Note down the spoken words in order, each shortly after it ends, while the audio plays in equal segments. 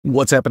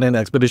What's happening,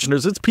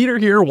 Expeditioners? It's Peter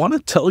here. I want to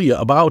tell you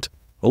about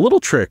a little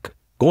trick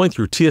going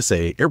through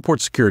TSA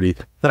airport security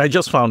that I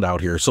just found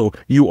out here. So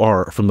you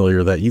are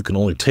familiar that you can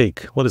only take,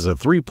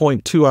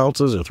 3.2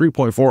 ounces or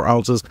 3.4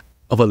 ounces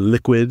of a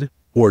liquid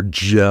or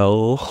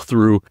gel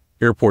through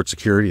airport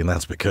security, and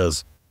that's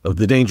because of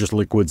the dangerous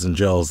liquids and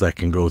gels that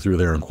can go through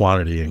there in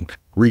quantity and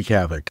wreak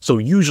havoc. So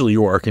usually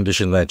you are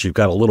conditioned that you've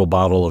got a little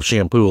bottle of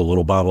shampoo, a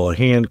little bottle of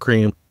hand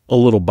cream, a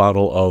little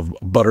bottle of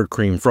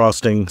buttercream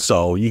frosting,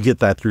 so you get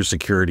that through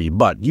security.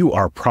 But you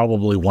are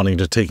probably wanting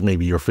to take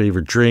maybe your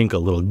favorite drink, a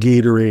little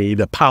Gatorade,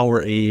 a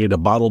Powerade, a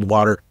bottled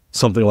water,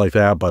 something like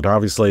that. But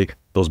obviously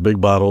those big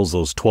bottles,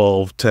 those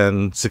 12,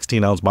 10,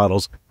 16-ounce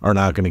bottles are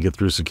not going to get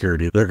through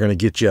security. They're going to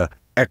get you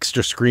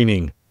extra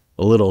screening,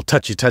 a little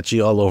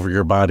touchy all over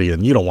your body,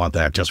 and you don't want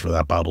that just for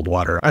that bottled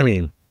water. I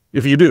mean,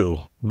 if you do,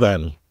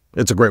 then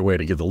it's a great way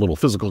to get a little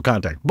physical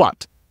contact.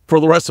 But for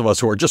the rest of us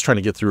who are just trying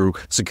to get through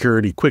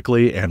security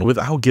quickly and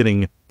without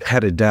getting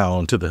headed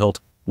down to the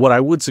hilt, what I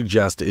would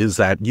suggest is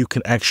that you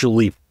can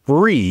actually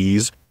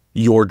freeze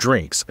your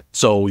drinks.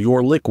 So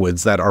your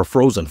liquids that are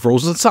frozen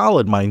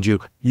solid, mind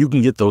you, you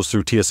can get those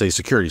through TSA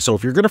security. So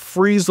if you're going to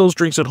freeze those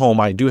drinks at home,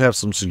 I do have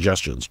some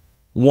suggestions.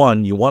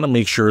 One, you want to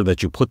make sure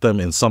that you put them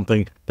in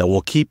something that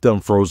will keep them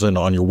frozen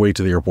on your way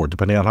to the airport,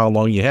 depending on how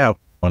long you have,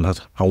 on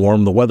how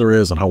warm the weather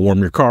is and how warm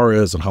your car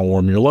is and how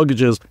warm your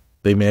luggage is.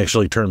 They may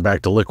actually turn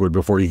back to liquid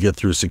before you get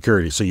through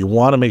security. So you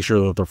want to make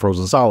sure that they're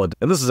frozen solid.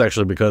 And this is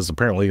actually because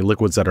apparently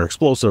liquids that are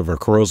explosive or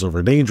corrosive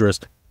or dangerous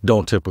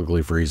don't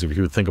typically freeze. If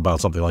you think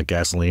about something like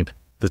gasoline,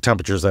 the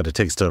temperatures that it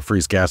takes to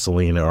freeze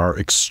gasoline are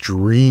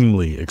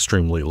extremely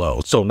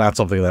low. So not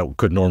something that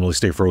could normally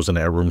stay frozen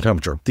at room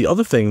temperature. The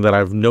other thing that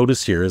I've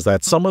noticed here is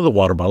that some of the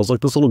water bottles,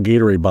 like this little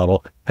Gatorade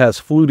bottle, has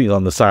fluting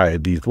on the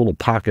side, these little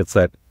pockets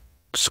that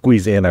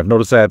squeeze in. I've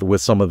noticed that with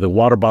some of the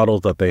water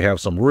bottles that they have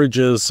some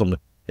ridges, some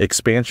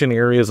expansion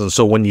areas, and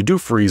so when you do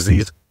freeze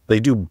these,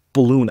 they do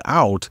balloon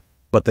out,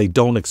 but they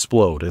don't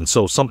explode. And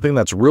so something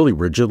that's really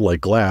rigid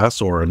like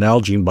glass or an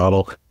Nalgene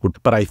bottle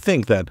would, but I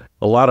think that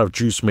a lot of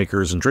juice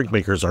makers and drink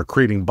makers are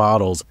creating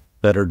bottles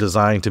that are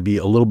designed to be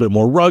a little bit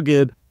more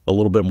rugged, a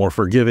little bit more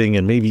forgiving,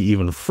 and maybe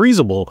even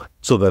freezable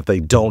so that they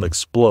don't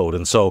explode.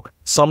 And so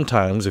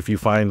sometimes if you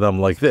find them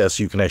like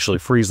this, you can actually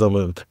freeze them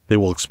and they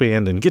will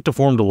expand and get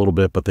deformed a little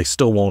bit, but they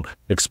still won't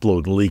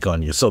explode and leak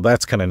on you. So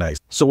that's kind of nice.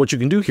 So what you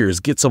can do here is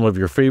get some of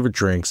your favorite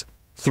drinks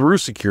through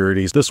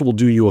securities. This will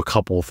do you a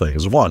couple of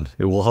things. One,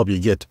 it will help you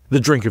get the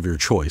drink of your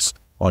choice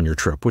on your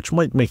trip, which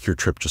might make your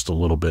trip just a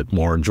little bit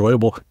more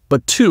enjoyable.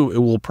 But two, it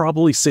will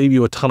probably save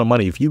you a ton of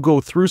money. If you go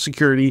through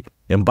security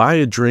and buy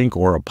a drink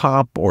or a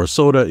pop or a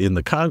soda in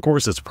the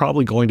concourse, it's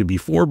probably going to be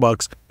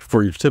 $4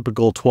 for your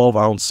typical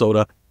 12-ounce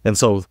soda. And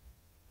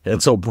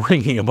so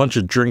bringing a bunch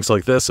of drinks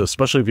like this,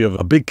 especially if you have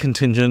a big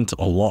contingent,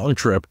 a long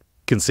trip,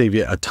 can save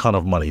you a ton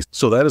of money.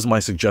 So that is my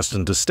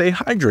suggestion, to stay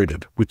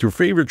hydrated with your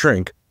favorite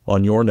drink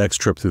on your next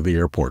trip through the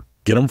airport.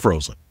 Get them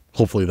frozen.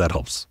 Hopefully that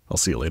helps. I'll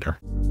see you later.